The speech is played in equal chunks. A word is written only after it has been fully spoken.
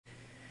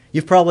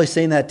You've probably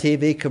seen that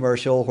TV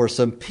commercial where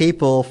some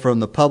people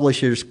from the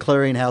Publishers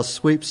Clearinghouse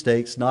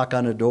sweepstakes knock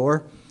on a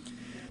door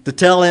to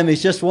tell him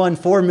he's just won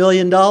 $4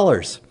 million.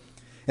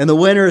 And the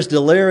winner is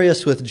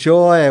delirious with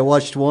joy. I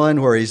watched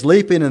one where he's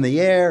leaping in the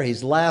air,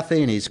 he's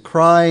laughing, he's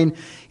crying.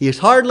 He's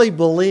hardly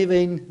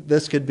believing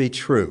this could be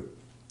true.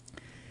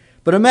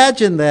 But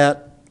imagine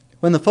that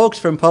when the folks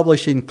from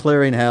Publishing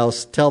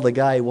Clearinghouse tell the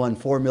guy he won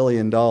 $4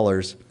 million,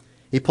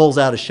 he pulls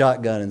out a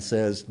shotgun and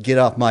says, "Get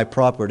off my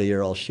property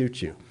or I'll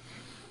shoot you."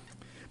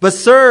 "But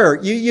sir,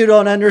 you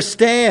don't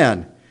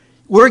understand.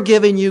 We're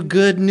giving you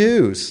good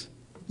news.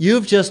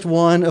 You've just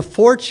won a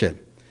fortune."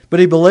 But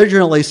he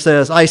belligerently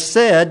says, "I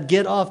said,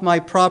 get off my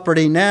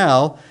property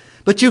now,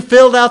 but you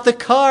filled out the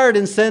card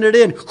and sent it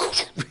in."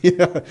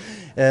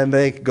 And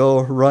they go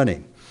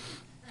running.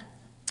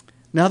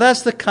 Now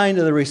that's the kind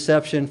of the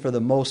reception, for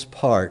the most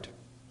part,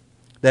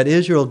 that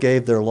Israel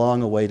gave their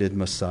long-awaited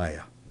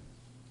Messiah.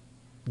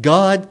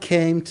 God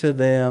came to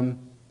them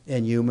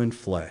in human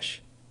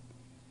flesh.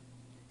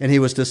 And he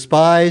was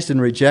despised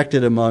and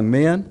rejected among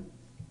men.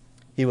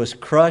 He was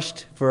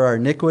crushed for our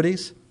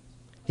iniquities.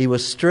 He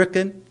was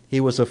stricken. He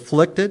was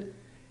afflicted.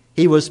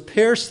 He was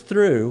pierced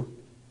through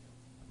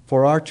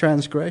for our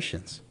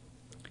transgressions.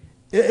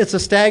 It's a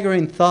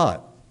staggering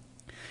thought.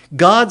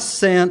 God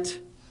sent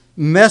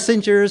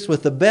messengers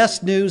with the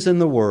best news in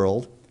the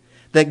world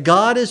that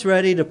God is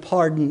ready to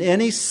pardon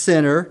any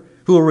sinner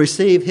who will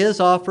receive his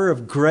offer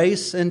of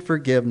grace and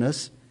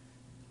forgiveness.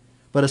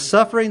 But a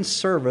suffering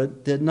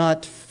servant did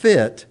not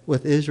fit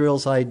with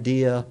Israel's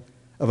idea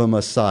of a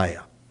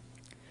Messiah.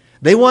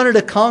 They wanted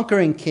a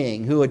conquering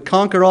king who would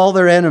conquer all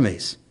their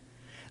enemies.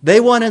 They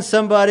wanted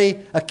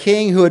a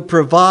king who would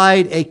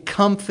provide a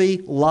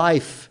comfy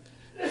life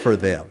for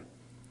them.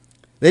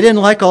 They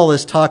didn't like all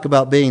this talk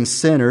about being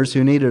sinners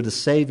who needed a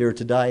Savior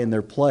to die in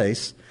their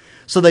place.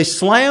 So they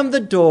slammed the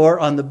door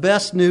on the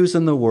best news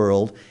in the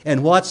world,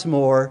 and what's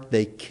more,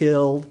 they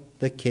killed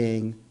the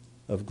King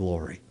of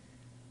Glory.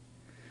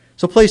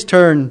 So please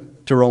turn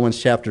to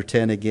Romans chapter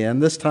 10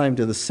 again, this time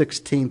to the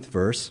 16th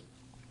verse.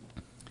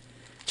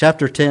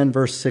 Chapter 10,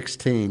 verse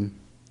 16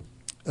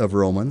 of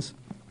Romans,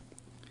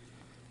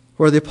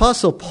 where the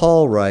Apostle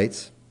Paul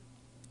writes,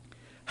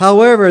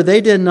 "However,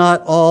 they did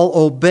not all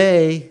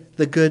obey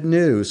the good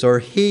news or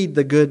heed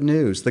the good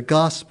news, the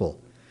gospel.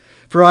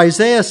 For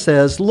Isaiah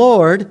says,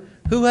 'Lord,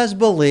 who has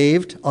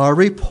believed our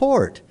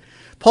report?'"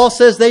 Paul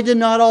says they did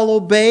not all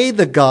obey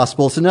the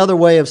gospel. It's another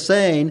way of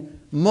saying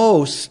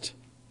most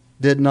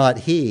did not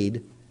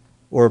heed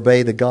or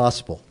obey the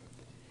gospel.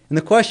 And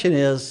the question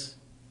is,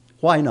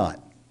 why not?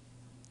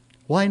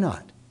 Why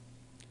not?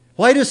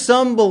 Why do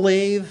some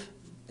believe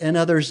and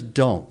others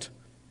don't?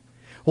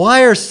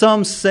 Why are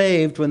some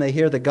saved when they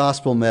hear the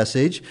gospel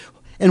message?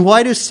 And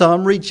why do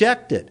some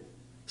reject it?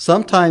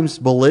 Sometimes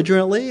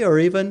belligerently or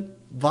even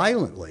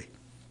violently.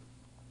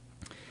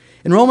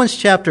 In Romans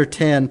chapter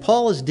 10,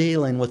 Paul is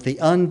dealing with the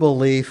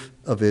unbelief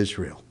of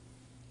Israel,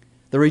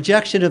 the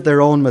rejection of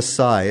their own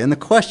Messiah. And the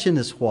question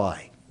is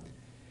why?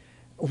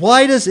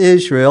 Why does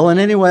Israel, and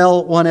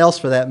anyone else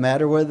for that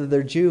matter, whether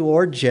they're Jew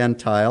or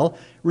Gentile,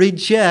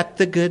 reject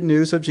the good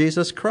news of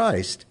Jesus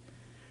Christ?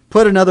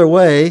 Put another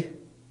way,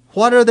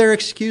 what are their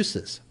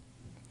excuses?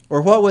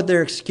 Or what would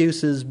their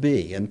excuses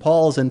be? And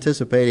Paul's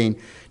anticipating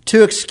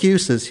two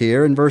excuses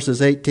here in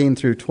verses 18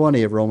 through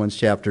 20 of Romans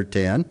chapter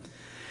 10.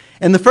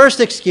 And the first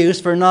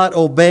excuse for not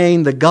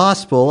obeying the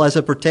gospel as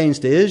it pertains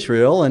to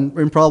Israel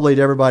and probably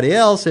to everybody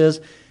else is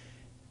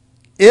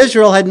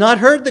Israel had not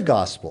heard the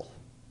gospel.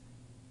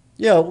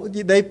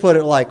 They put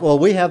it like, well,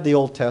 we have the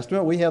Old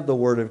Testament, we have the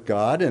Word of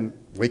God, and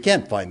we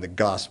can't find the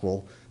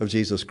gospel of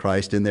Jesus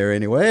Christ in there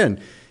anyway.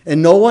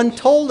 And no one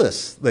told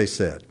us, they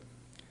said.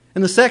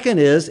 And the second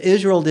is,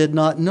 Israel did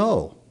not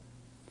know.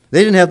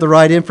 They didn't have the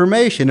right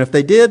information. If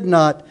they did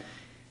not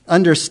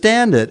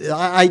understand it,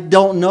 I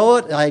don't know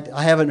it,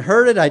 I haven't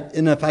heard it,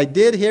 and if I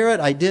did hear it,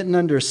 I didn't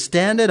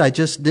understand it, I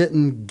just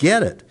didn't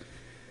get it.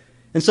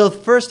 And so the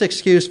first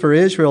excuse for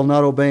Israel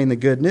not obeying the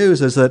good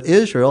news is that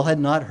Israel had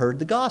not heard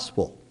the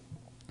gospel.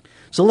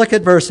 So look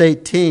at verse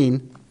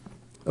 18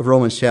 of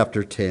Romans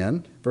chapter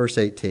 10, verse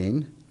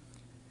 18.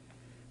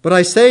 "But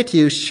I say to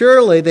you,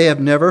 surely they have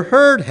never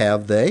heard,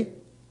 have they?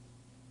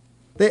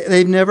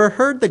 They've never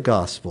heard the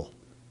gospel.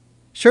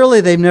 Surely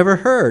they've never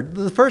heard."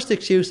 The first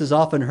excuse is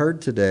often heard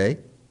today.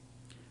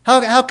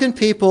 How can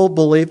people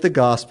believe the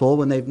gospel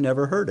when they've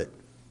never heard it?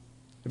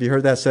 Have you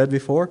heard that said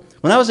before?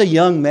 When I was a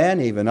young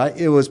man even,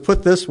 it was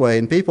put this way,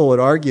 and people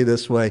would argue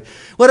this way.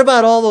 What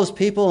about all those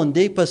people in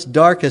deepest,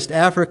 darkest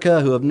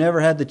Africa who have never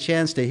had the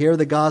chance to hear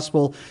the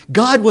gospel?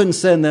 God wouldn't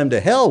send them to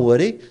hell,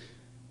 would he?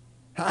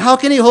 How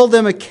can he hold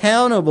them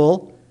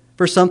accountable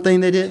for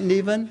something they didn't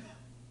even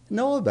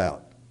know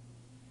about?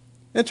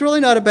 It's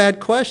really not a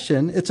bad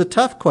question. It's a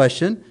tough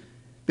question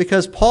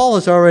because Paul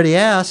has already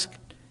asked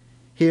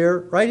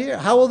right here,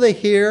 how will they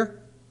hear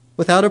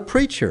without a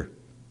preacher?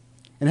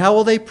 And how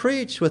will they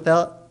preach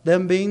without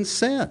them being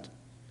sent?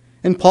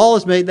 And Paul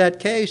has made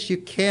that case. You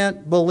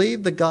can't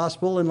believe the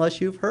gospel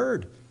unless you've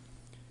heard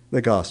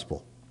the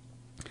gospel.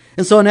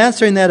 And so in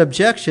answering that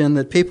objection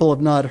that people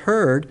have not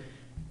heard,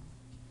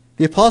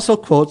 the apostle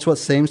quotes what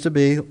seems to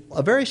be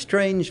a very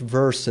strange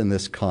verse in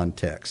this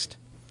context.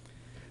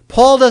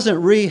 Paul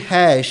doesn't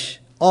rehash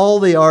all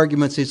the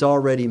arguments he's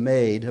already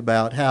made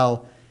about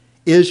how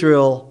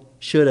Israel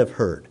should have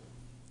heard.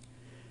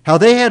 How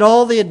they had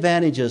all the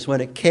advantages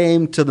when it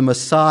came to the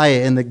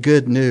Messiah and the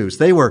good news.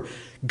 They were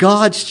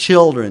God's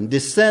children,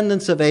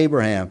 descendants of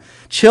Abraham,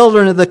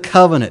 children of the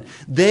covenant.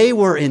 They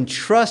were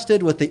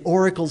entrusted with the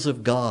oracles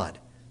of God,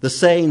 the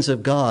sayings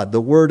of God,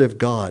 the Word of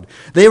God.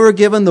 They were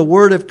given the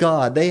Word of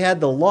God. They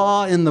had the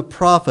law and the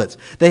prophets.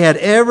 They had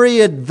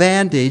every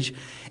advantage.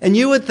 And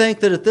you would think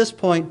that at this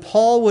point,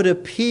 Paul would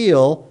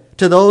appeal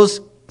to those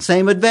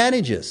same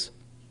advantages.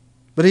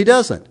 But he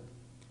doesn't.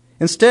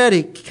 Instead,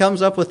 he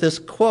comes up with this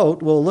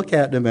quote we'll look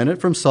at in a minute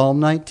from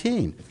Psalm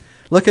 19.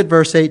 Look at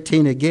verse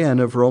 18 again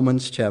of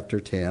Romans chapter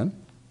 10.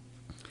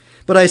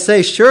 But I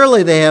say,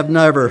 surely they have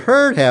never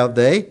heard, have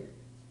they?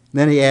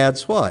 Then he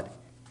adds what?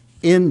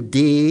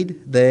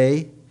 Indeed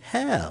they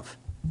have.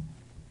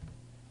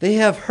 They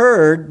have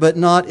heard, but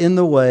not in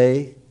the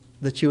way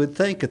that you would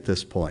think at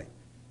this point.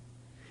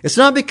 It's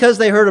not because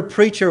they heard a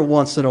preacher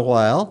once in a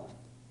while.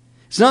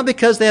 It's not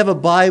because they have a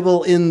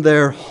Bible in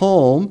their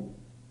home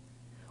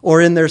or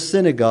in their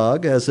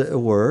synagogue, as it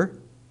were.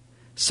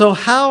 So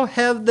how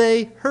have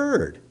they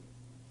heard?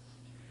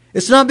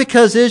 It's not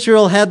because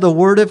Israel had the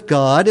Word of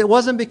God. It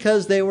wasn't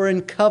because they were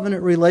in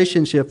covenant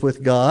relationship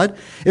with God.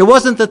 It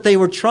wasn't that they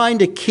were trying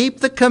to keep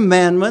the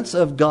commandments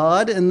of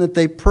God and that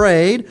they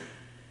prayed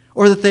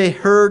or that they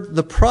heard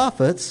the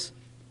prophets.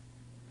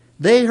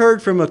 They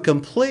heard from a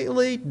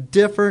completely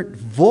different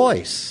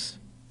voice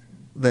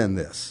than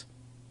this.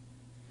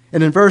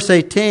 And in verse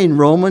 18,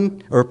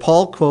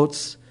 Paul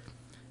quotes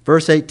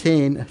verse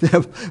 18.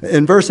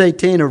 In verse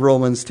 18 of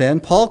Romans 10,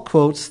 Paul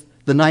quotes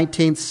the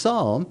 19th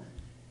Psalm,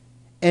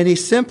 and he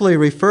simply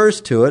refers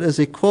to it as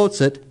he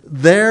quotes it,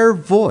 their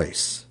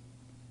voice.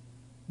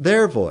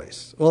 Their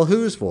voice. Well,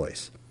 whose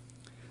voice?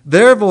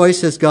 Their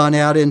voice has gone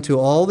out into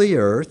all the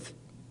earth,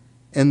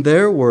 and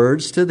their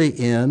words to the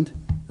end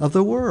of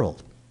the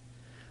world.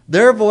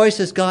 Their voice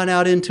has gone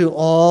out into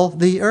all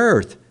the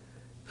earth.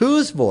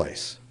 Whose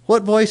voice?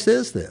 What voice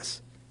is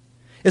this?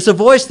 It's a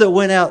voice that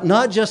went out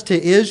not just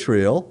to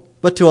Israel,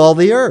 but to all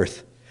the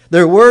earth.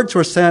 Their words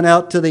were sent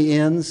out to the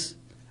ends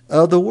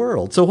of the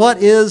world. So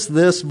what is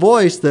this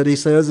voice that he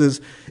says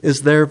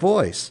is their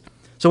voice?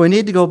 So we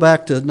need to go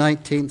back to the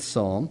 19th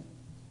Psalm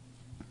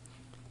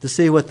to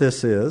see what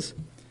this is.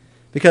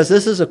 Because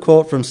this is a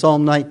quote from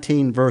Psalm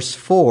 19, verse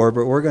 4,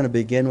 but we're going to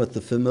begin with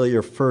the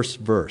familiar first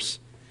verse.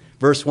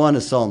 Verse 1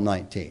 is Psalm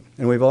 19,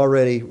 and we've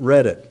already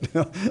read it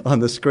on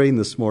the screen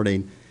this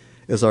morning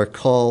as our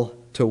call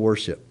to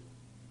worship.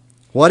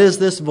 What is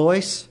this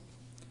voice?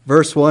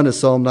 Verse 1 of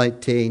Psalm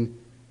 19,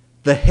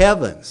 the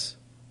heavens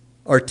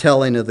are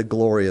telling of the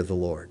glory of the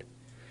Lord,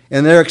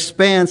 and their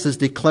expanse is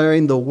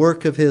declaring the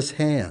work of his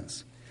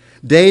hands.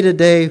 Day to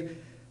day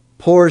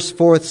pours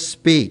forth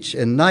speech,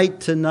 and night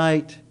to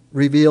night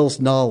reveals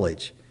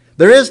knowledge.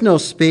 There is no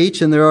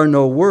speech, and there are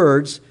no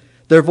words.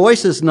 Their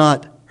voice is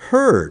not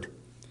heard.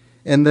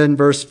 And then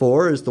verse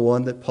 4 is the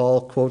one that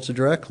Paul quotes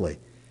directly.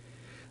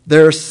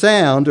 Their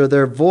sound or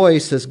their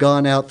voice has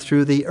gone out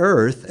through the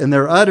earth, and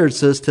their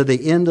utterances to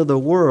the end of the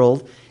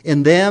world.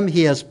 In them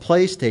he has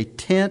placed a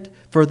tent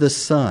for the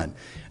sun.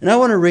 And I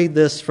want to read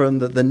this from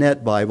the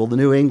Net Bible, the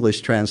New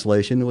English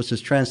Translation, which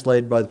is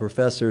translated by the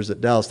professors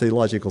at Dallas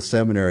Theological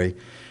Seminary,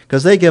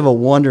 because they give a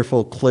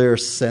wonderful, clear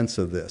sense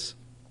of this.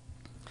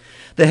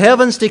 The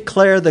heavens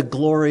declare the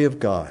glory of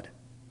God.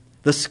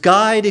 The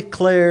sky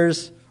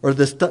declares, or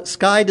the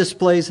sky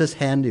displays his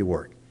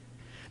handiwork.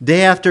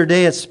 Day after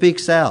day it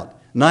speaks out.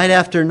 Night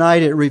after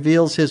night it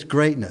reveals his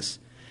greatness.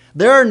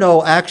 There are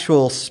no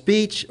actual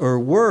speech or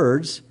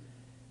words,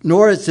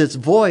 nor is its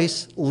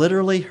voice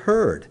literally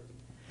heard.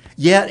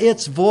 Yet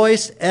its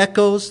voice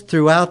echoes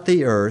throughout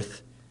the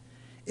earth.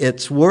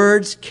 Its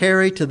words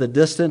carry to the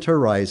distant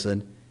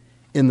horizon.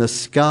 In the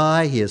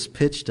sky he has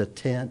pitched a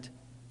tent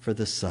for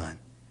the sun.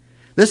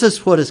 This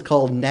is what is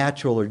called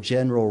natural or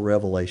general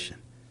revelation,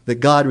 that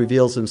God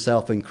reveals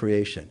himself in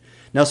creation.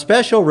 Now,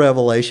 special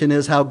revelation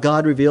is how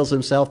God reveals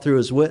himself through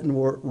his written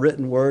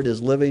word,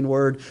 his living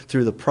word,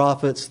 through the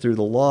prophets, through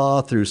the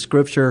law, through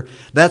Scripture.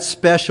 That's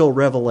special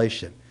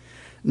revelation.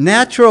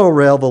 Natural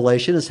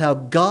revelation is how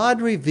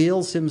God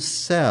reveals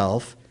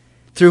himself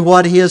through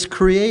what he has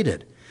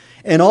created.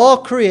 And all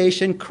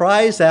creation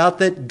cries out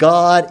that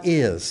God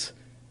is.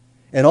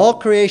 And all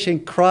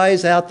creation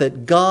cries out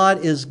that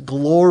God is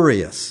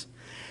glorious.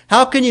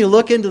 How can you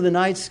look into the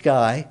night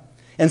sky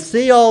and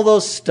see all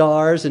those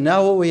stars, and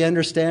now what we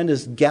understand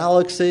is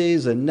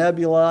galaxies and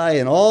nebulae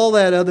and all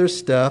that other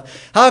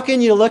stuff? How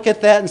can you look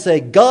at that and say,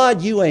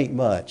 God, you ain't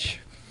much?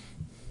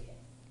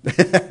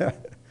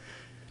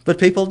 But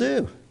people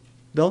do,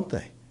 don't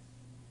they?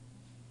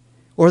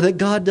 Or that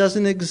God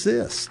doesn't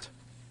exist.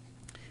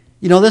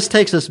 You know, this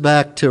takes us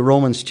back to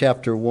Romans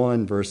chapter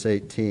 1, verse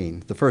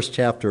 18, the first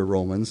chapter of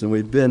Romans, and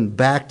we've been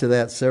back to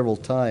that several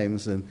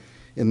times in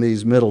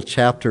these middle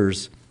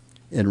chapters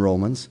in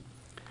Romans.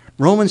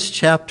 Romans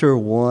chapter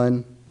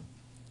 1,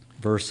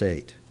 verse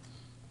 8.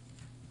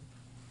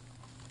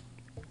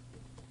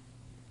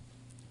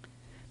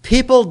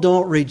 People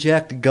don't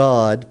reject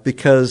God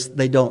because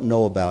they don't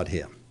know about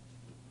Him.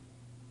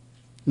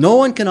 No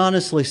one can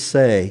honestly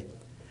say,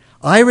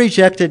 I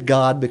rejected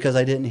God because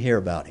I didn't hear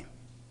about Him.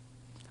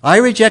 I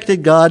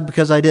rejected God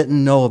because I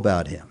didn't know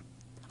about Him.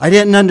 I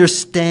didn't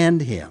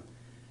understand Him.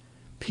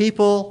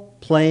 People,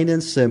 plain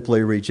and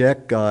simply,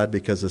 reject God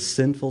because of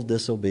sinful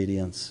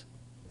disobedience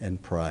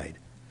and pride.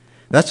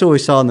 That's what we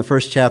saw in the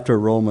first chapter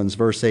of Romans,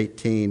 verse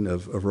 18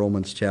 of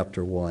Romans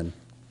chapter 1.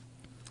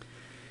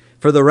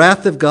 For the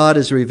wrath of God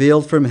is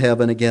revealed from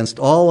heaven against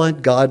all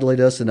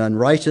ungodliness and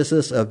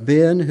unrighteousness of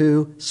men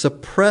who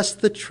suppress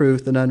the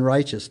truth in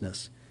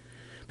unrighteousness.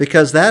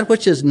 Because that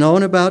which is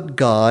known about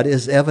God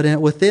is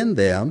evident within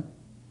them,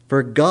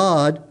 for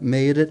God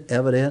made it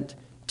evident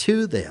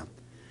to them.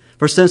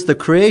 For since the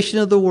creation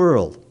of the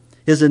world,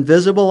 His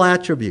invisible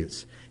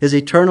attributes, His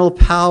eternal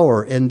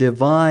power and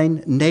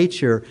divine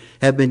nature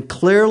have been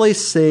clearly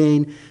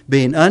seen,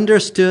 being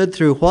understood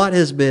through what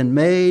has been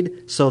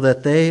made, so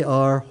that they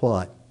are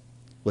what?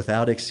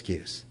 Without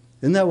excuse.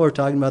 Isn't that what we're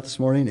talking about this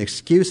morning?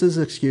 Excuses,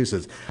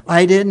 excuses.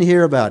 I didn't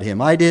hear about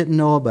Him. I didn't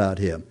know about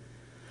Him.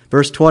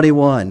 Verse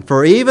 21,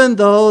 for even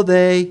though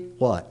they,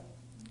 what?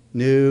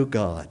 Knew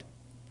God.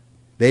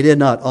 They did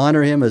not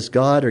honor Him as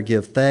God or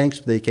give thanks.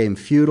 They became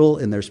futile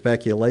in their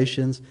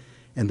speculations,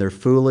 and their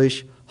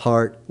foolish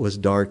heart was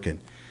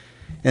darkened.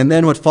 And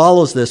then what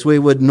follows this, we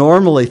would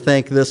normally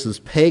think this is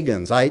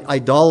pagans,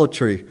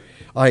 idolaters,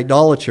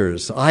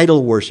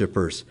 idol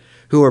worshippers,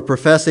 who are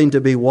professing to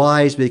be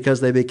wise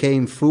because they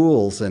became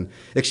fools and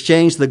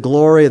exchanged the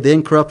glory of the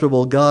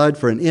incorruptible God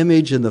for an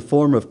image in the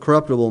form of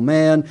corruptible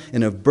man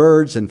and of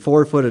birds and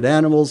four-footed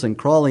animals and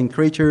crawling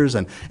creatures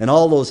and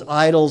all those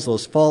idols,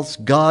 those false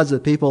gods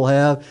that people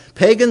have.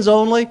 Pagans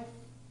only?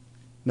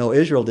 No,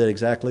 Israel did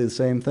exactly the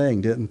same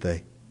thing, didn't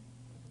they?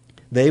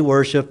 They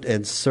worshipped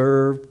and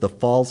served the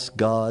false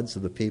gods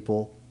of the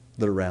people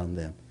that are around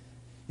them.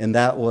 And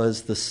that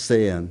was the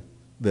sin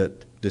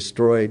that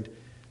destroyed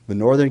the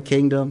northern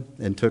kingdom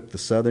and took the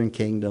southern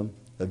kingdom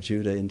of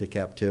Judah into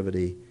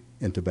captivity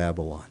into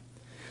Babylon.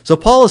 So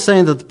Paul is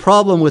saying that the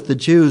problem with the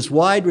Jews'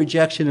 wide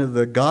rejection of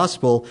the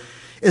gospel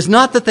is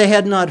not that they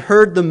had not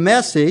heard the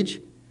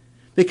message,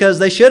 because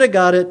they should have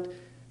got it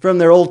from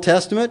their Old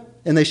Testament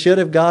and they should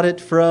have got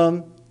it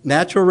from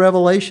natural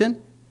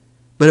revelation,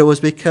 but it was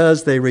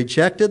because they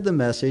rejected the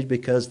message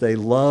because they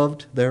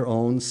loved their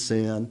own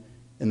sin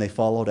and they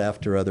followed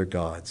after other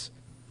gods.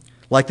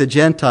 Like the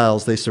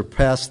Gentiles, they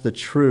surpassed the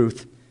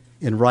truth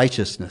in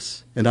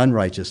righteousness and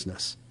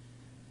unrighteousness.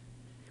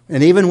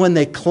 And even when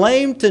they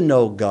claimed to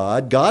know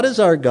God, God is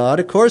our God,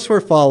 of course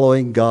we're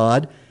following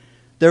God,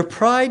 their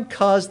pride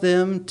caused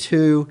them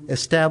to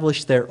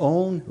establish their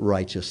own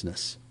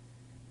righteousness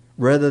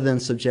rather than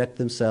subject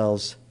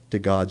themselves to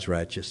God's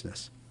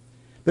righteousness.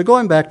 But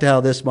going back to how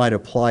this might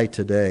apply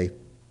today,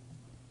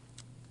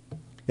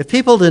 if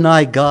people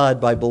deny God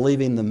by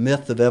believing the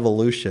myth of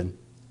evolution,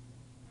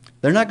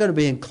 they're not going to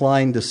be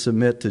inclined to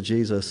submit to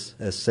Jesus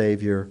as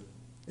Savior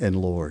and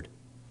Lord.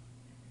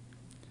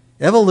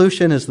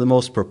 Evolution is the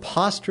most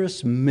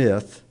preposterous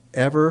myth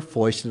ever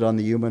foisted on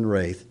the human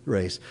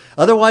race.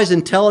 Otherwise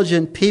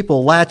intelligent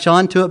people latch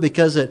onto it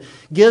because it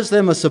gives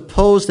them a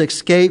supposed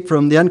escape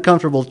from the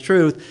uncomfortable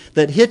truth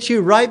that hits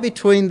you right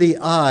between the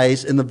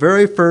eyes in the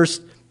very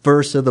first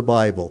verse of the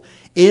Bible.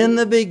 In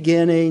the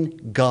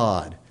beginning,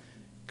 God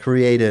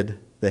created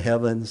the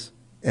heavens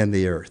and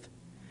the earth.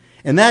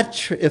 And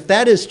if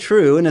that is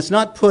true, and it's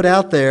not put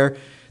out there,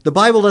 the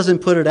Bible doesn't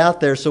put it out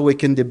there so we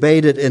can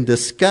debate it and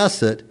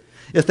discuss it.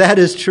 If that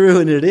is true,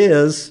 and it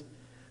is,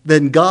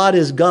 then God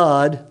is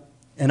God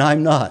and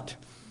I'm not.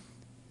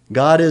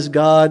 God is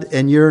God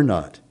and you're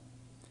not.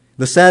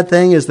 The sad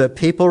thing is that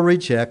people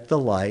reject the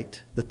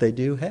light that they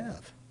do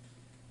have.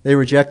 They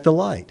reject the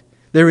light.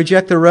 They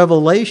reject the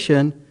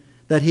revelation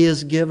that He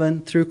has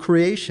given through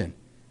creation.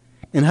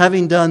 And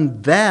having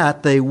done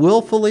that, they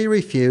willfully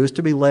refuse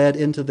to be led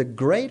into the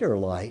greater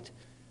light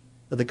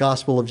of the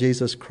gospel of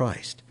Jesus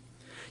Christ.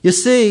 You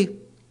see,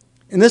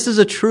 and this is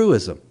a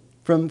truism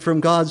from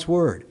God's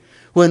Word,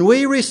 when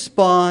we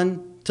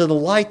respond to the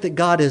light that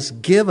God has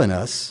given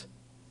us,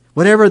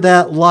 whatever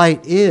that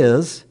light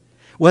is,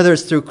 whether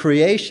it's through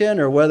creation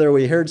or whether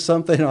we heard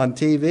something on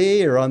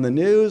TV or on the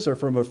news or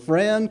from a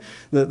friend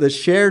that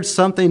shared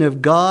something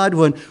of God,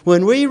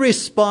 when we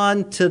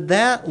respond to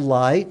that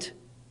light,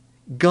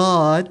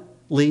 God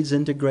leads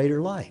into greater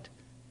light.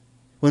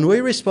 When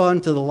we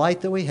respond to the light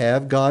that we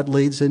have, God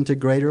leads into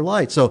greater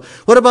light. So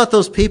what about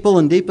those people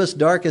in deepest,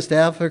 darkest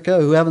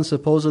Africa who haven't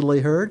supposedly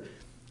heard?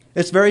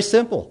 It's very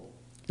simple.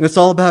 It's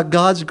all about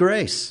God's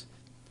grace.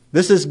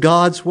 This is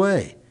God's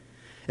way.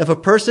 If a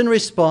person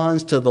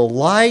responds to the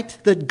light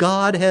that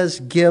God has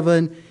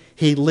given,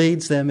 He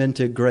leads them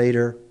into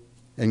greater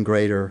and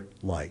greater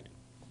light.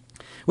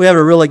 We have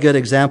a really good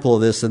example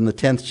of this in the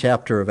 10th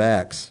chapter of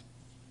Acts.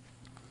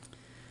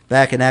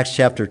 Back in Acts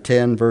chapter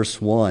 10,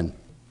 verse 1.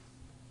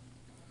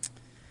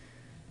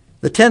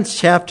 The 10th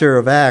chapter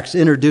of Acts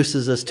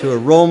introduces us to a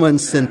Roman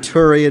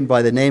centurion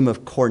by the name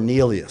of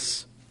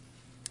Cornelius.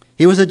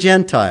 He was a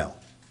Gentile.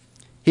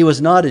 He was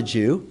not a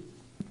Jew.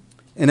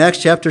 In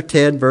Acts chapter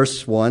 10,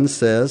 verse 1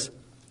 says,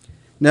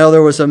 "Now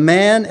there was a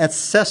man at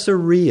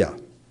Caesarea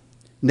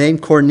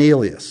named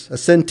Cornelius, a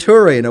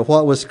centurion of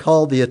what was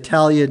called the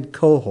Italian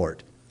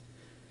cohort,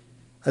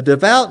 a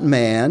devout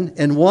man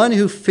and one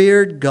who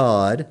feared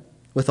God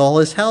with all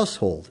his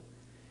household,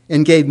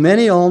 and gave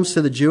many alms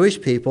to the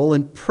Jewish people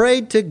and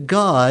prayed to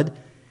God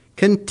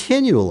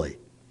continually."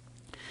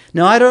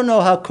 Now, I don't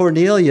know how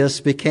Cornelius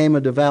became a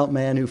devout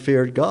man who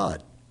feared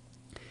God.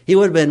 He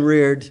would have been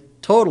reared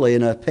totally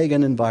in a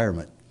pagan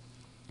environment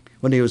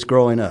when he was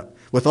growing up,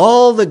 with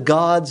all the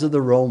gods of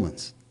the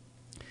Romans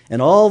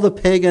and all the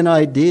pagan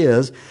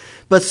ideas.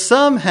 But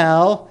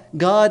somehow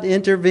God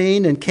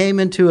intervened and came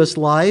into his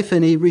life,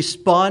 and he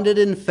responded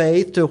in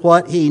faith to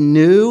what he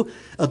knew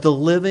of the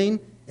living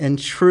and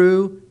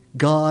true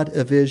God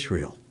of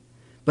Israel.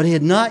 But he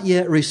had not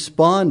yet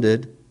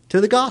responded to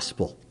the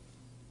gospel.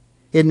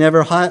 He had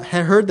never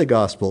heard the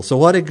gospel. So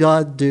what did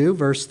God do?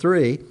 Verse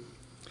 3,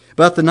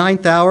 "About the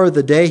 9th hour of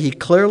the day, he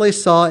clearly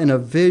saw in a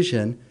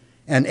vision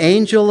an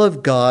angel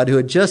of God who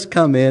had just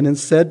come in and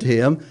said to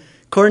him,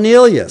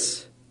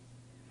 'Cornelius.'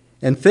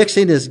 And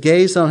fixing his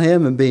gaze on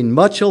him and being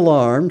much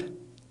alarmed,"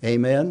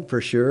 amen,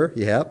 for sure,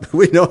 yeah,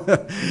 we know,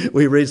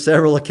 we read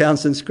several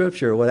accounts in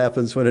Scripture what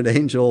happens when an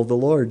angel of the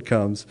Lord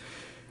comes.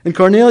 And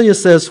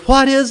Cornelius says,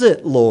 "What is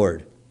it,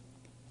 Lord?"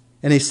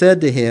 And he said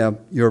to him,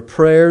 "Your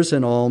prayers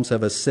and alms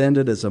have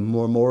ascended as a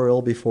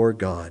memorial before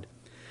God.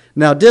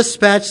 Now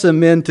dispatch some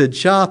men to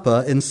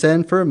Joppa and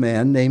send for a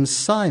man named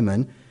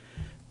Simon,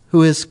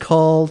 who is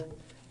called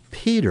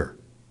Peter."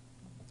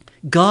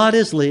 God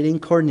is leading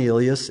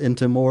Cornelius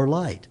into more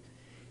light.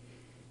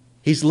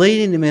 He's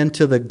leading him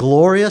into the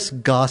glorious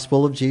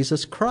gospel of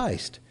Jesus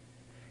Christ.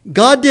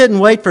 God didn't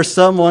wait for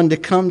someone to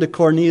come to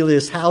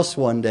Cornelius' house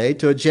one day,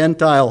 to a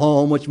Gentile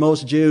home, which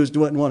most Jews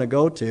wouldn't want to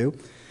go to,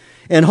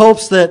 in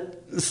hopes that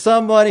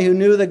somebody who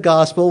knew the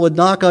gospel would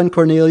knock on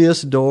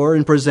Cornelius' door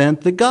and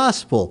present the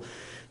gospel.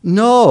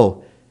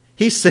 No,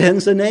 he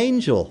sends an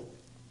angel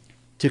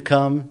to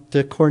come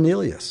to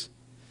Cornelius.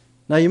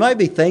 Now you might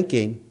be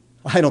thinking,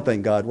 I don't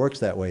think God works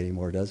that way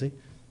anymore, does he?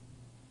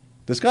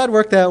 Does God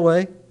work that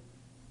way?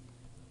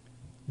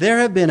 There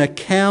have been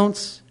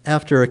accounts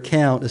after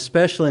account,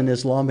 especially in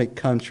Islamic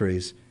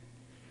countries,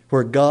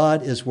 where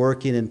God is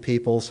working in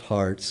people's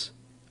hearts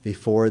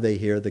before they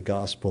hear the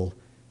gospel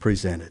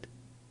presented.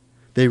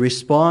 They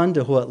respond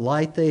to what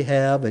light they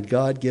have, and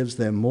God gives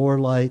them more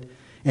light,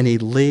 and he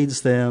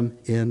leads them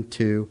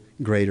into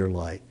greater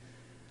light.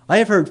 I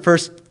have heard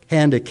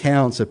first-hand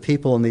accounts of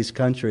people in these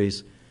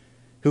countries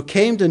who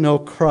came to know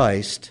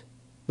Christ,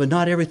 but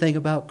not everything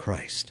about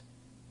Christ.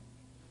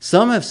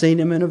 Some have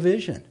seen him in a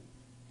vision.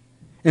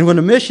 And when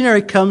a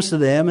missionary comes to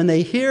them and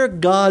they hear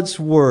God's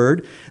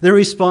word, they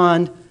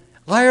respond,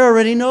 "I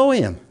already know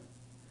him.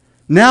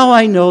 Now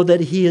I know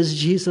that he is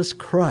Jesus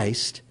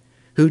Christ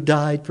who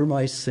died for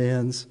my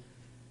sins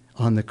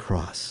on the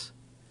cross."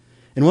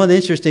 And one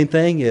interesting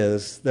thing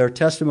is there are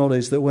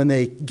testimonies that when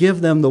they give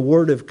them the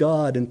word of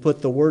God and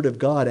put the word of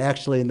God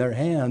actually in their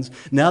hands,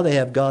 now they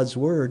have God's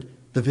word,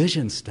 the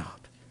visions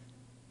stop.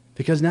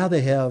 Because now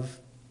they have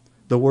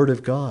the word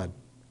of God.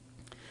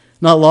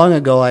 Not long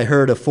ago, I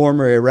heard a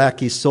former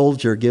Iraqi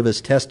soldier give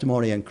his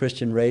testimony on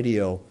Christian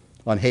radio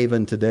on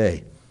Haven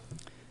Today.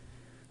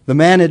 The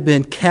man had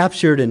been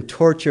captured and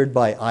tortured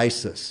by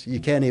ISIS. You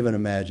can't even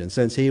imagine.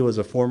 Since he was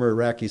a former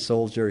Iraqi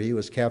soldier, he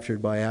was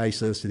captured by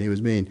ISIS and he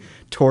was being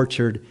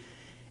tortured.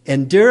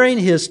 And during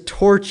his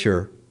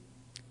torture,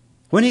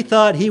 when he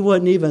thought he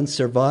wouldn't even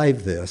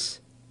survive this,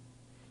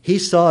 he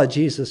saw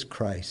Jesus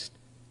Christ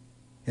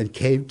and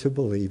came to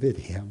believe in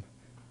him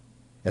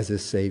as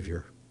his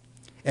Savior.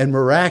 And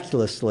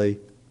miraculously,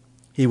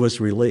 he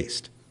was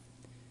released.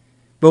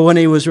 But when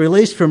he was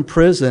released from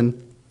prison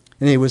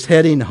and he was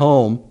heading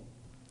home,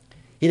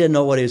 he didn't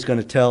know what he was going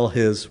to tell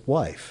his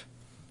wife.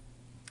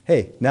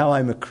 "Hey, now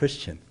I'm a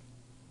Christian.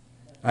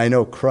 I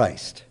know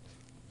Christ."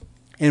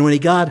 And when he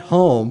got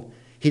home,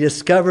 he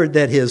discovered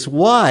that his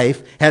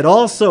wife had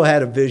also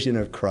had a vision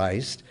of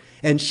Christ,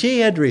 and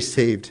she had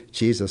received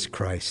Jesus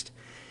Christ.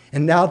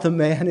 And now the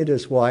man and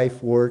his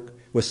wife work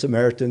with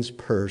Samaritan's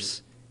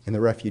Purse in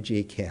the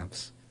refugee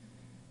camps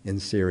in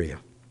Syria.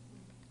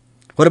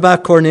 What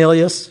about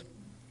Cornelius?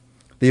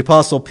 The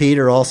Apostle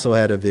Peter also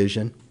had a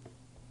vision.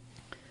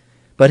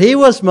 But he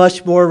was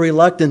much more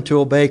reluctant to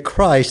obey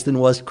Christ than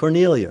was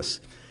Cornelius.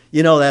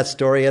 You know that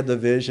story. He had the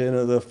vision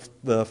of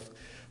the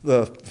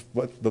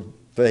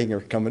thing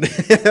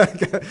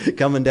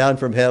coming down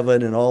from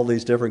heaven and all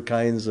these different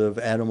kinds of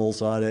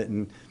animals on it,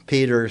 and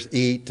Peter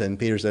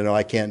said, "No,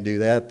 I can't do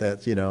that."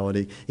 That's,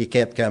 and he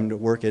kept coming to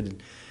work it.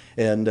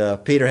 And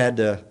Peter had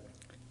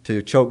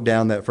to choke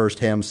down that first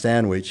ham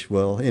sandwich.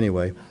 Well,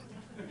 anyway.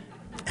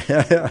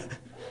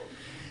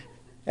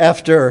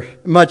 After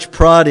much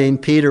prodding,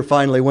 Peter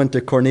finally went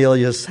to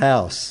Cornelius'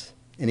 house,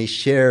 and he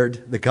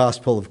shared the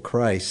gospel of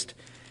Christ.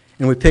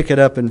 And we pick it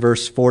up in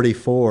verse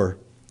 44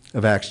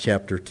 of Acts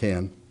chapter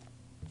 10.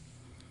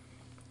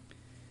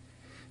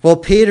 While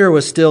Peter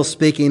was still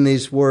speaking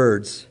these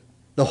words,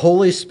 the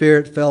Holy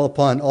Spirit fell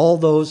upon all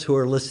those who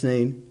were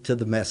listening to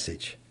the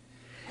message.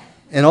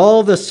 And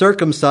all the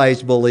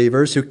circumcised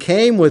believers who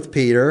came with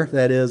Peter,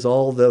 that is,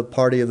 all the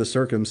party of the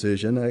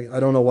circumcision, I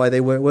don't know why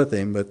they went with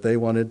him, but they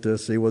wanted to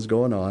see what's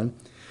going on,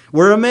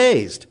 were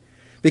amazed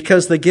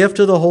because the gift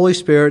of the Holy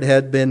Spirit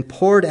had been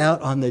poured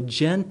out on the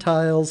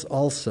Gentiles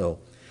also.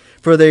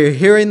 For they were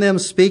hearing them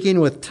speaking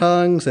with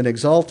tongues and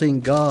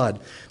exalting God.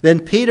 Then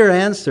Peter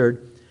answered,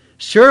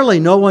 "Surely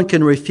no one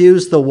can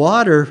refuse the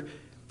water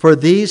for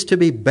these to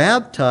be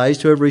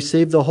baptized who have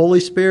received the Holy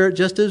Spirit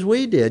just as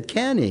we did,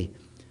 can he?"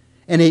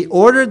 And he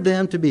ordered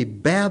them to be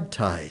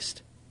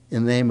baptized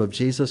in the name of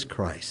Jesus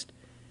Christ.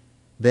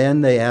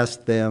 Then they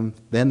asked him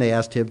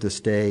to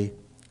stay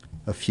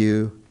a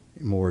few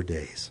more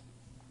days.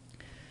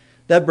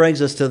 That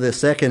brings us to the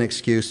second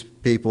excuse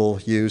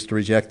people use to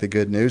reject the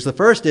good news. The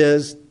first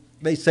is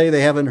they say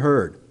they haven't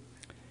heard.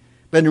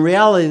 But in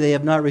reality, they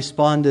have not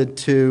responded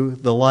to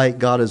the light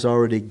God has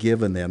already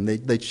given them.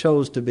 They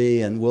chose to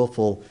be in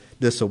willful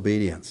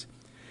disobedience.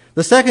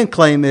 The second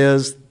claim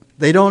is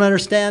they don't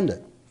understand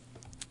it.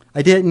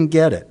 I didn't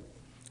get it.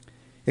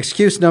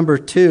 Excuse number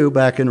 2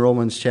 back in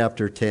Romans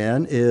chapter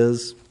 10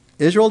 is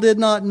Israel did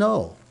not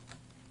know.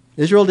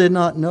 Israel did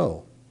not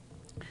know.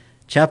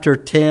 Chapter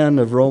 10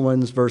 of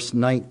Romans, verse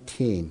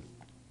 19.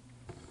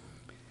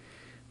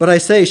 But I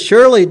say,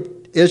 surely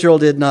Israel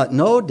did not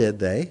know, did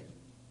they?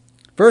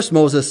 First,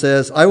 Moses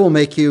says, I will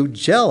make you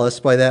jealous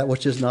by that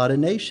which is not a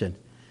nation.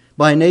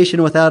 By a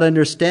nation without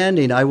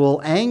understanding, I will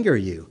anger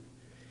you.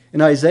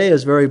 And Isaiah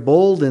is very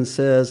bold and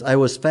says, I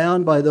was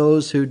found by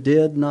those who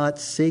did not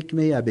seek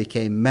me. I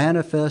became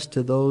manifest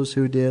to those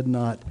who did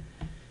not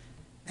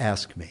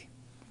ask me.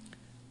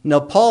 Now,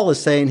 Paul is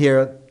saying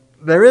here,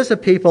 there is a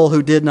people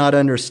who did not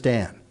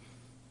understand.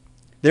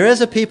 There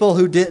is a people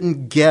who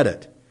didn't get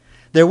it.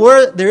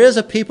 There is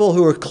a people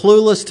who were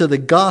clueless to the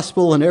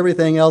gospel and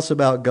everything else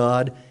about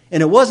God.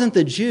 And it wasn't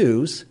the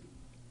Jews,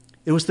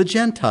 it was the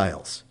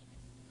Gentiles.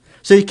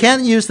 So you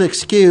can't use the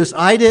excuse,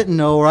 I didn't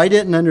know or I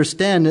didn't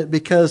understand it,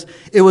 because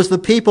it was the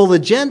people, the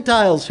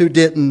Gentiles, who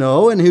didn't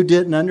know and who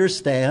didn't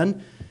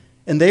understand,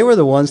 and they were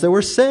the ones that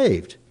were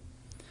saved.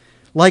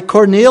 Like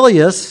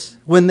Cornelius,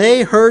 when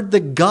they heard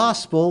the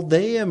gospel,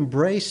 they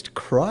embraced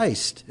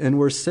Christ and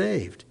were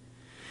saved.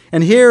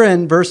 And here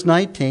in verse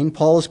 19,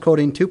 Paul is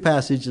quoting 2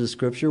 passages of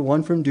Scripture,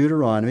 one from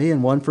Deuteronomy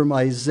and one from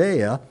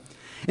Isaiah,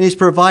 and he's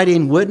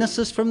providing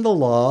witnesses from the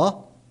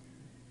law,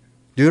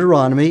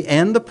 Deuteronomy,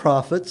 and the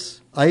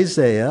prophets,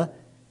 Isaiah,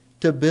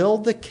 to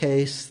build the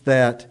case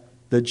that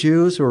the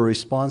Jews were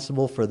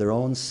responsible for their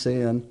own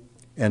sin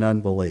and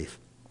unbelief.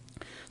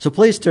 So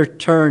please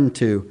turn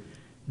to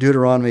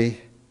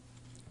Deuteronomy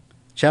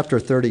chapter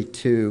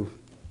 32,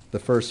 the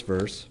first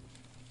verse.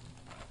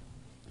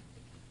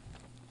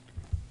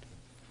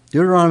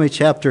 Deuteronomy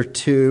chapter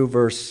 2,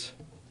 verse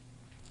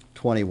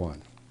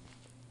 21.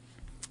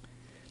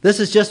 This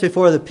is just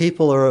before the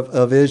people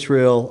of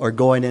Israel are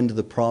going into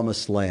the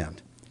promised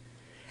land.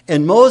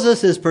 And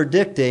Moses is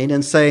predicting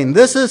and saying,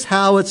 this is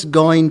how it's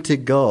going to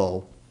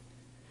go,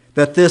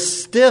 that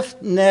this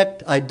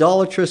stiff-necked,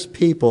 idolatrous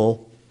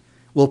people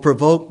will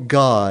provoke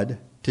God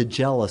to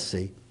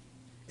jealousy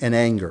and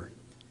anger.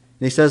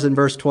 And he says in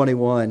verse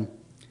 21,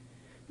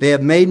 they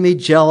have made me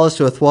jealous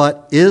with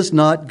what is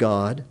not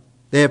God.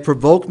 They have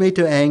provoked me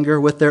to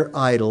anger with their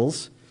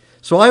idols.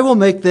 So I will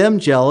make them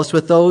jealous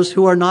with those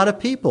who are not a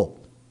people.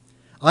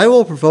 I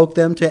will provoke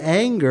them to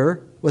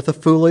anger with a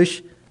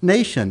foolish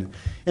nation.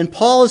 And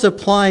Paul is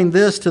applying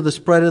this to the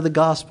spread of the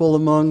gospel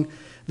among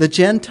the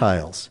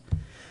Gentiles.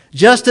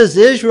 Just as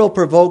Israel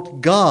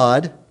provoked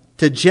God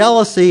to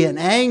jealousy and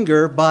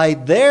anger by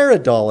their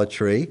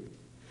idolatry,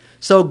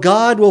 so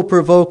God will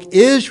provoke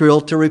Israel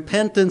to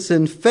repentance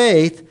and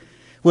faith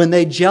when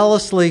they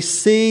jealously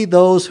see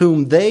those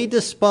whom they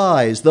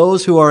despise,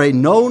 those who are a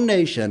known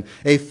nation,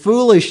 a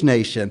foolish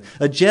nation,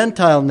 a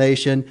Gentile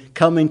nation,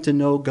 coming to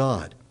know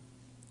God.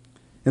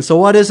 And so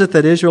what is it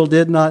that Israel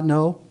did not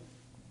know?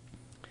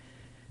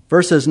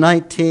 Verses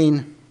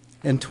 19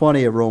 and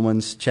 20 of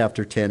Romans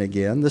chapter 10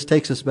 again. This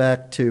takes us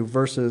back to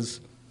verses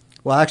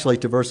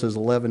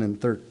 11 and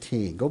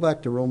 13. Go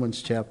back to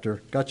Romans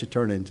chapter, got you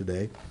turned in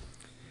today.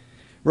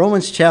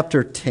 Romans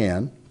chapter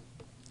 10,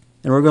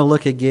 and we're going to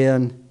look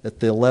again at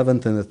the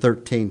 11th and the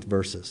 13th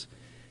verses.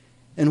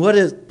 And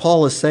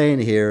Paul is saying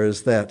here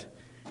is that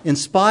in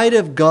spite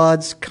of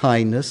God's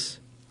kindness,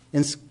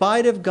 in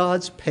spite of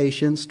God's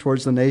patience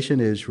towards the nation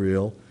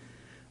Israel,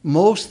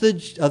 most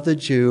of the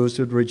Jews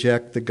would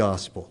reject the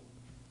gospel.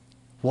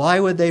 Why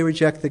would they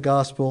reject the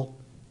gospel?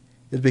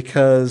 It's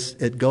because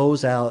it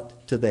goes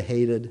out to the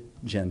hated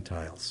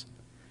Gentiles.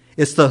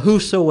 It's the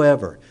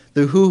whosoever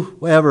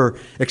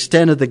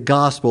extended the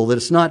gospel, that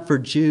it's not for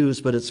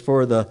Jews, but it's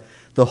for the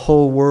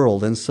whole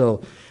world. And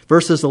so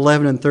verses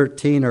 11 and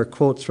 13 are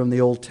quotes from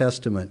the Old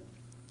Testament.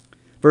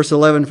 Verse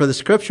 11, for the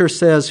Scripture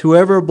says,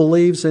 whoever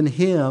believes in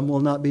him will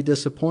not be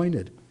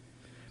disappointed.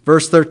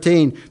 Verse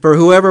 13, for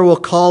whoever will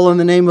call on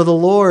the name of the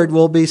Lord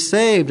will be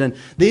saved. And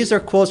these are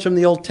quotes from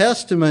the Old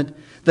Testament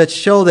that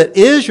show that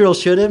Israel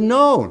should have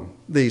known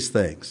these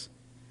things.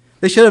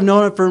 They should have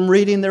known it from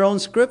reading their own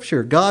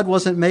scripture. God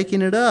wasn't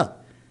making it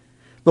up.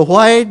 But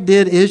why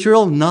did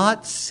Israel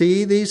not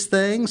see these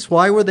things?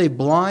 Why were they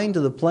blind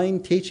to the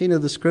plain teaching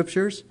of the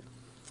scriptures?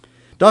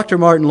 Dr.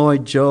 Martin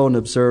Lloyd-Jones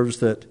observes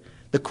that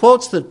the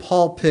quotes that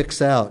Paul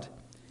picks out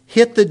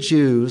hit the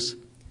Jews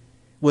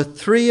with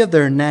three of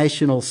their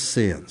national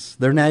sins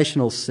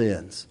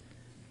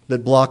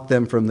that blocked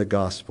them from the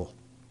gospel.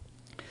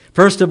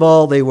 First of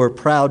all, they were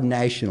proud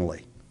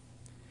nationally.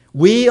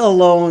 We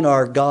alone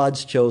are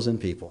God's chosen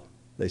people,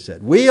 they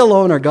said. We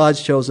alone are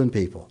God's chosen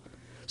people.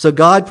 So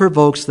God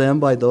provokes them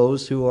by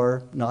those who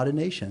are not a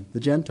nation, the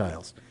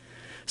Gentiles.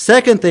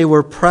 Second, they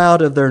were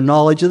proud of their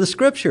knowledge of the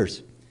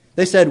Scriptures.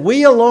 They said,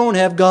 we alone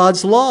have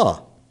God's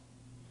law.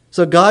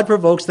 So God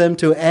provokes them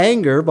to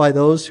anger by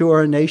those who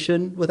are a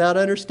nation without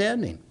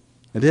understanding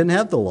and didn't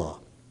have the law.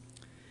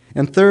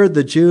 And third,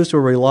 the Jews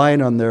were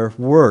relying on their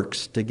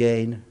works to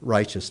gain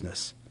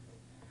righteousness.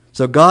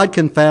 So God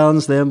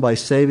confounds them by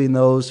saving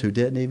those who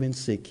didn't even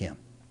seek Him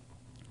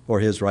or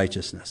His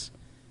righteousness.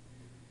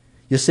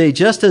 You see,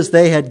 just as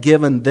they had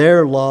given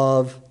their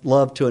love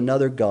to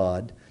another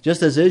god,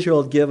 just as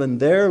Israel had given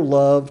their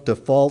love to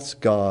false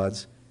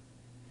gods,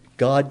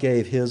 God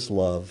gave His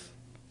love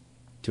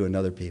to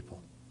another people.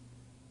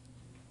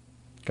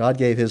 God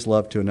gave His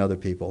love to another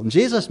people. And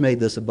Jesus made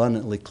this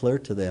abundantly clear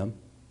to them.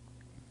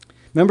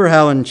 Remember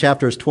how in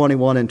chapters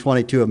 21 and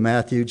 22 of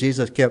Matthew,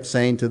 Jesus kept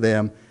saying to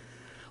them,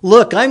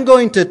 look, I'm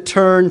going to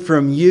turn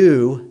from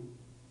you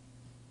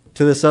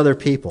to this other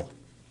people.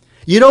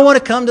 You don't want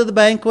to come to the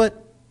banquet?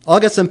 I'll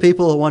get some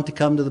people who want to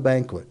come to the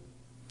banquet.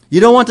 You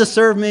don't want to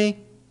serve me?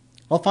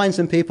 I'll find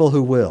some people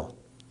who will.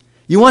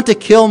 You want to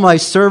kill my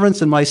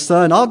servants and my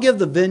son? I'll give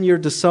the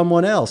vineyard to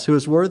someone else who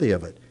is worthy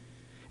of it.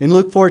 In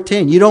Luke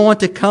 14, you don't want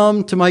to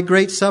come to my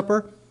great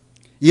supper?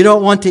 You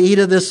don't want to eat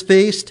of this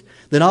feast?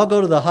 Then I'll go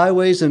to the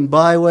highways and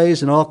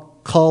byways and I'll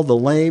call the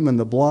lame and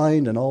the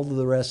blind and all of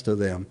the rest of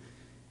them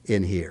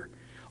in here.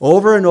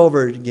 Over and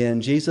over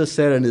again, Jesus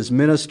said in His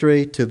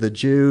ministry to the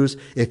Jews,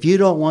 if you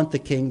don't want the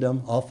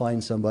kingdom, I'll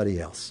find somebody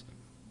else.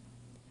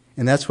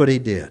 And that's what He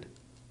did.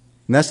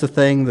 And that's the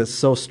thing that's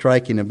so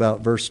striking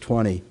about verse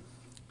 20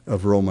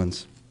 of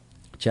Romans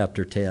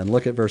chapter 10.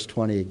 Look at verse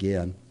 20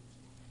 again.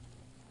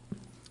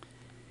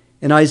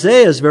 And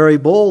Isaiah is very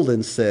bold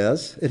and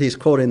says, and he's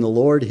quoting the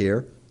Lord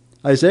here,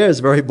 Isaiah is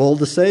very bold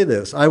to say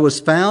this, I was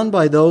found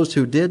by those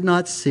who did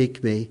not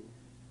seek me.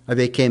 I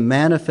became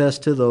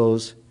manifest to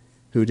those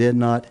who did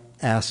not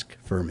ask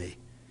for me.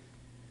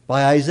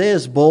 By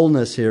Isaiah's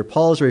boldness here,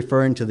 Paul is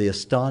referring to the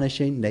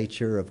astonishing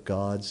nature of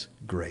God's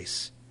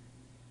grace.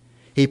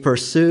 He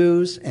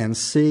pursues and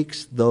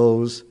seeks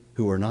those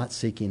who are not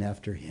seeking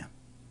after Him.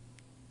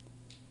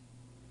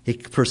 He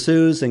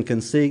pursues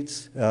and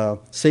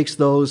seeks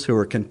those who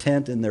are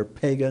content in their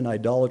pagan,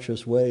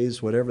 idolatrous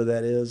ways, whatever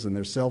that is, and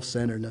their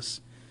self-centeredness.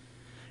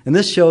 And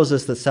this shows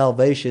us that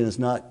salvation is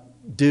not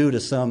due to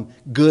some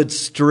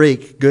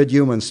good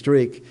human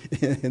streak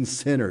in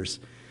sinners,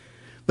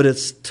 but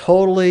it's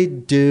totally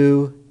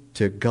due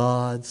to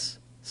God's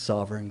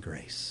sovereign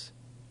grace,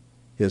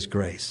 His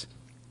grace.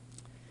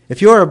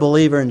 If you are a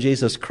believer in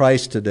Jesus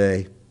Christ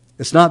today,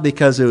 it's not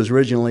because it was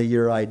originally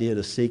your idea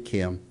to seek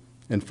Him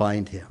and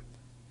find Him.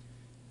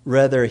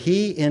 Rather,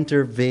 He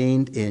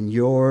intervened in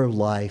your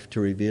life to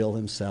reveal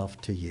Himself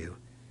to you.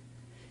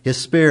 His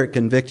Spirit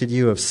convicted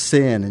you of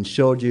sin and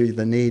showed you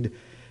the need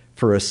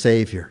for a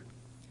Savior.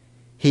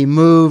 He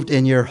moved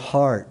in your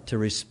heart to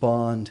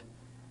respond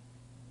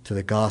to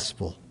the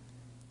gospel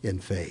in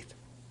faith.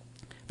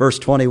 Verse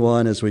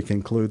 21, as we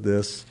conclude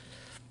this,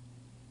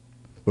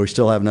 we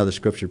still have another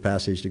scripture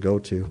passage to go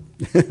to.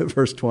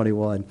 Verse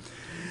 21.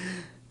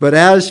 But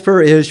as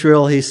for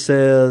Israel, He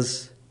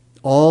says,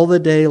 all the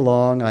day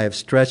long I have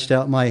stretched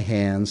out my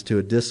hands to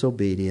a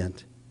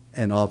disobedient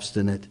and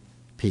obstinate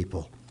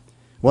people.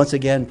 Once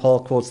again,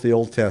 Paul quotes the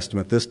Old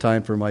Testament, this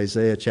time from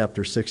Isaiah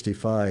chapter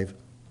 65.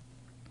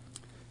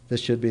 This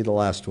should be the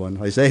last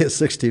one. Isaiah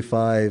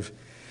 65.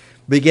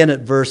 Begin at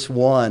verse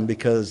 1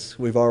 because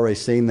we've already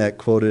seen that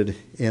quoted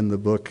in the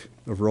book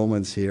of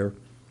Romans here.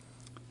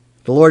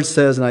 The Lord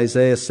says in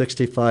Isaiah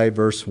 65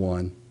 verse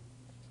 1,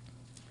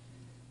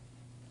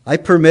 I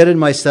permitted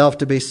myself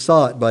to be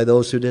sought by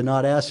those who did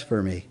not ask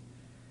for me.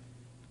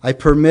 I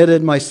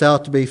permitted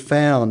myself to be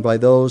found by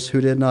those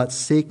who did not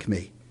seek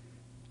me.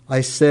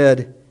 I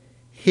said,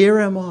 here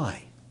am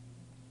I.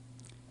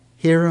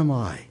 Here am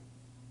I.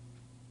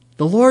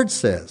 The Lord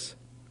says,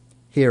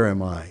 here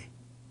am I.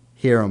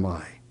 Here am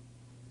I.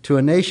 To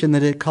a nation that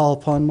did call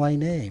upon my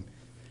name.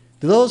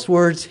 Do those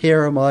words,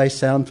 here am I,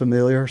 sound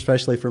familiar,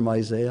 especially from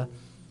Isaiah?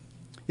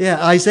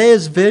 Yeah,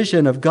 Isaiah's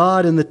vision of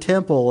God in the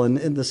temple and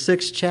in the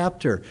 6th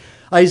chapter.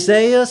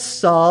 Isaiah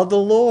saw the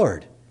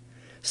Lord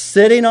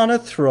sitting on a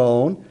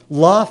throne,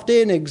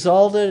 lofty and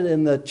exalted,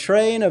 and the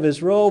train of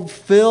His robe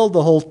filled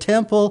the whole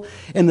temple,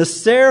 and the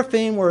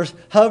seraphim were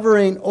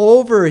hovering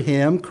over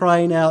Him,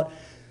 crying out,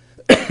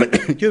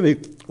 excuse me,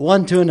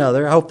 one to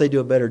another. I hope they do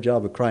a better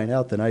job of crying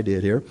out than I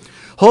did here.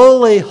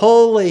 Holy,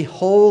 holy,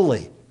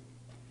 holy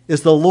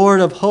is the Lord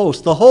of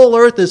hosts. The whole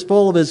earth is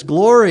full of his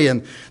glory,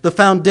 and the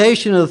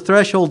foundation of the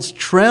thresholds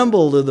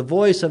trembled at the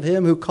voice of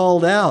him who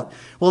called out.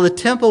 Well, the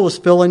temple was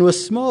filling with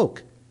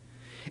smoke.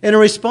 And in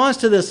response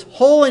to this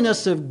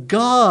holiness of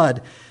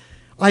God,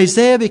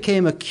 Isaiah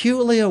became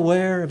acutely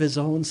aware of his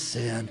own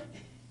sin.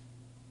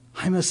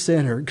 I'm a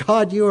sinner.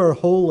 God, you are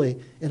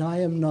holy, and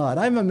I am not.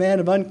 I'm a man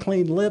of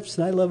unclean lips,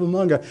 and I live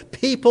among a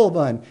people of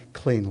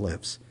unclean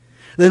lips.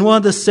 Then one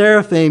of the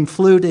seraphim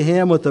flew to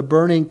him with a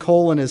burning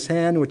coal in his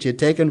hand, which he had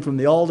taken from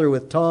the altar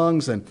with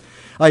tongs. And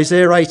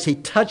Isaiah writes, he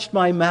touched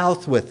my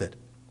mouth with it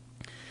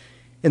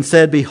and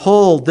said,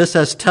 behold, this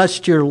has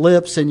touched your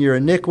lips, and your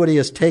iniquity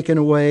is taken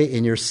away,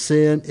 and your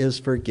sin is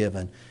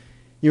forgiven.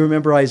 You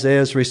remember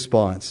Isaiah's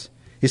response.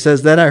 He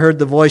says, then I heard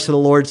the voice of the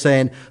Lord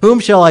saying,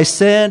 whom shall I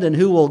send, and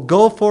who will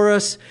go for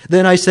us?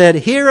 Then I said,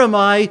 here am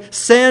I,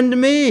 send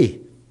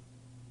me.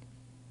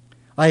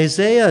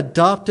 Isaiah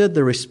adopted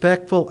the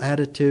respectful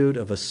attitude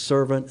of a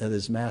servant at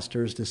his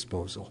master's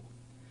disposal.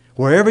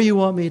 Wherever you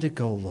want me to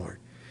go, Lord,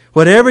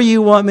 whatever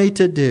you want me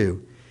to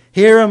do,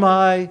 here am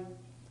I,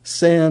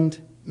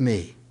 send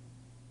me.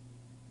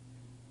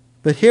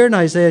 But here in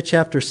Isaiah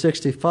chapter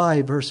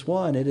 65, verse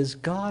 1, it is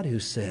God who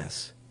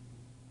says,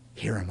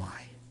 here am I.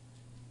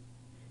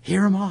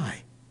 Here am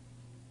I.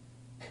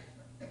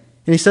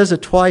 And he says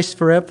it twice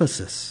for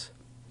emphasis.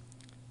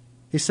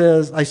 He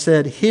says, I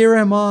said, here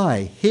am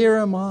I, here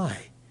am I.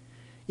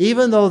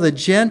 Even though the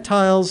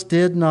Gentiles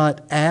did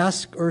not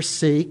ask or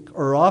seek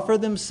or offer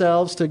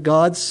themselves to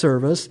God's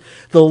service,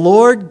 the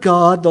Lord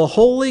God, the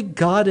holy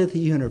God of the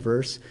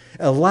universe,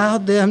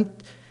 allowed them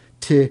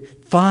to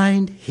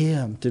find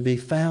him, to be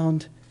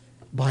found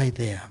by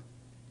them.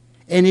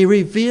 And he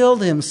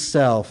revealed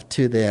himself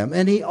to them,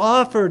 and he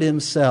offered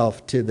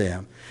himself to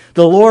them.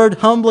 The Lord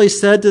humbly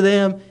said to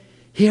them,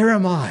 here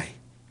am I.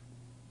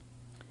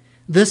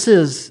 This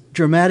is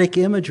dramatic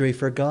imagery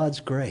for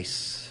God's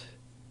grace.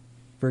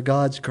 For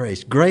God's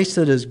grace. Grace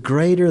that is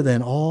greater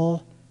than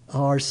all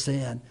our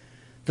sin.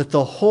 That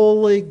the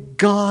holy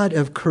God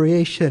of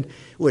creation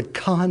would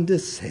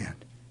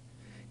condescend,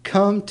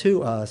 come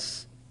to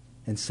us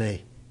and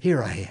say,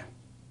 here I am.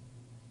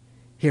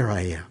 Here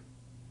I am.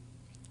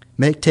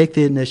 Take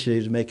the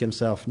initiative to make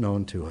himself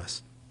known to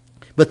us.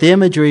 But the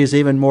imagery is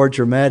even more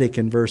dramatic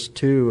in verse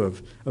 2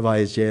 of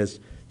Isaiah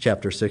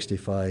chapter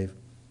 65.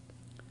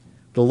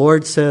 The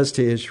Lord says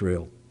to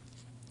Israel,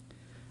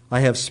 I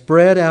have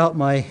spread out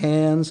my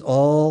hands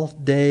all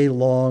day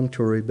long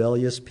to a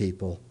rebellious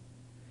people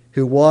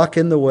who walk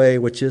in the way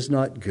which is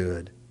not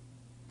good,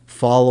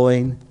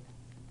 following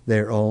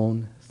their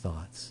own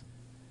thoughts.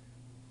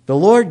 The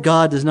Lord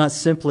God does not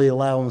simply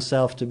allow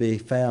himself to be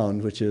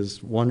found, which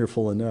is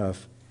wonderful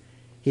enough.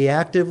 He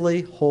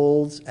actively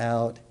holds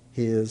out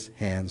his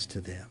hands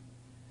to them.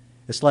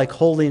 It's like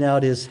holding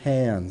out his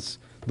hands,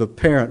 the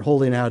parent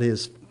holding out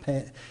his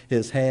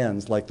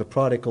hands like the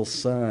prodigal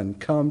son.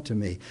 Come to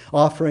me,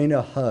 offering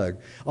a hug,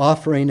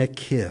 offering a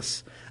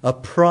kiss, a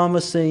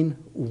promising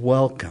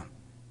welcome.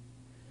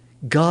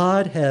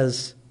 God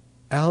has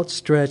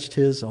outstretched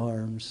his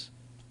arms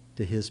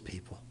to his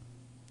people.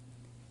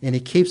 And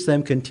he keeps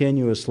them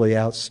continuously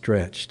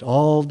outstretched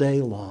all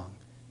day long,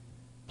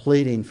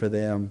 pleading for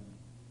them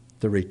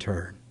to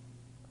return.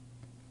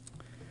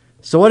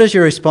 So what is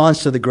your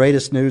response to the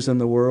greatest news in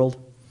the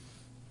world?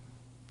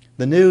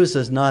 The news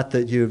is not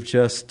that you've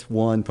just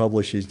won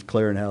Publishing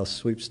Clearinghouse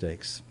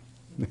sweepstakes.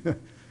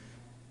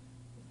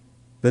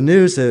 The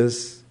news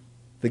is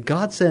that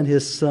God sent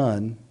his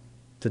Son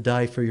to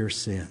die for your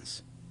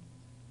sins.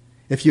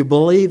 If you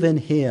believe in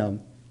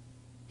him,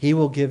 he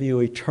will give you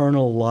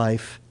eternal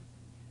life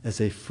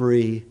as a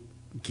free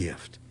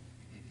gift.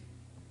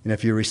 And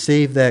if you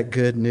receive that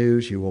good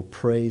news, you will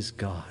praise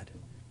God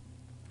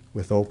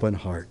with open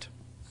heart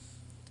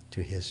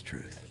to his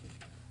truth.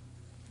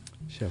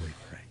 Shall we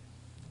pray?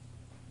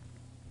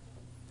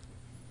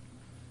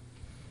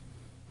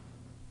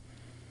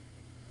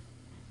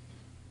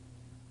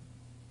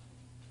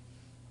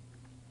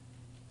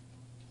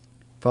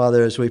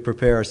 Father, as we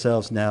prepare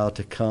ourselves now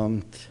to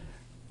come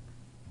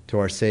to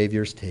our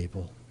Savior's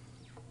table,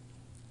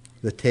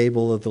 the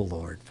table of the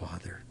Lord,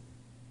 Father,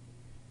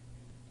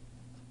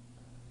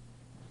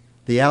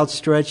 the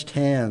outstretched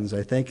hands,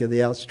 I think of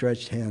the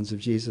outstretched hands of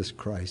Jesus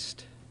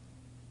Christ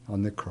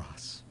on the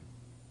cross.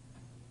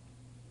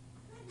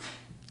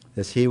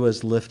 As he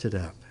was lifted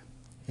up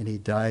and he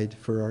died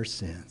for our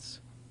sins.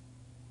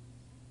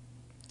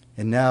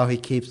 And now he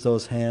keeps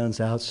those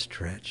hands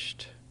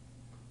outstretched,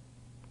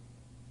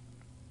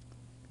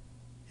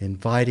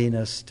 inviting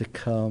us to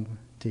come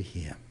to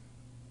him,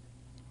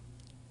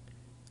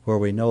 where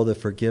we know the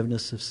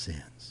forgiveness of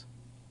sins,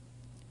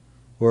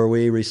 where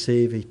we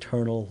receive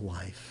eternal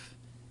life.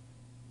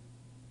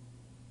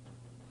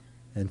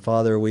 And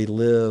Father, we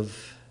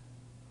live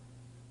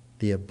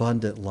the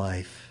abundant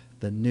life,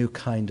 the new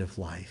kind of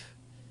life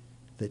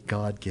that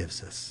God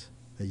gives us,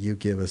 that you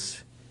give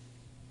us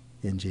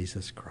in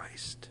Jesus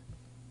Christ.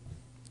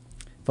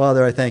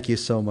 Father, I thank you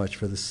so much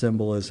for the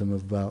symbolism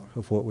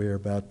of what we are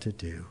about to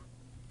do.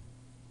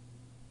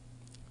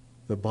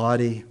 The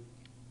body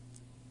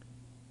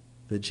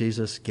that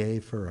Jesus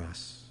gave for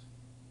us,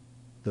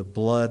 the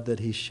blood that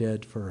he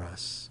shed for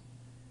us,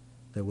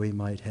 that we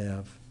might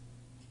have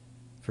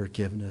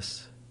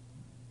forgiveness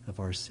of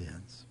our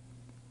sins.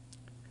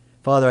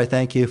 Father, I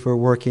thank you for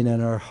working in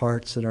our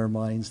hearts and our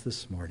minds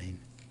this morning.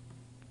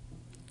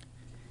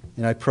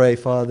 And I pray,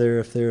 Father,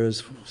 if there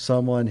is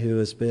someone who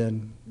has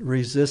been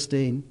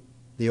resisting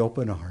the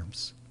open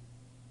arms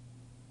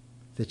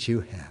that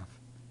you have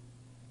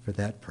for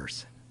that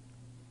person,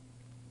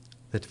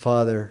 that,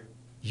 Father,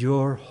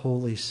 your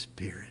Holy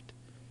Spirit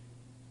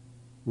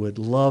would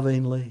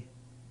lovingly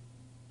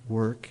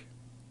work,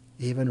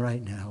 even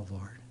right now,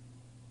 Lord,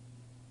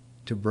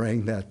 to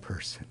bring that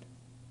person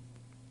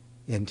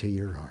into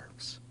your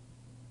arms.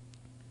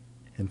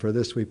 And for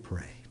this we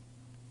pray.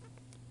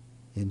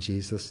 In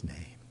Jesus'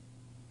 name,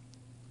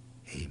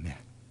 amen.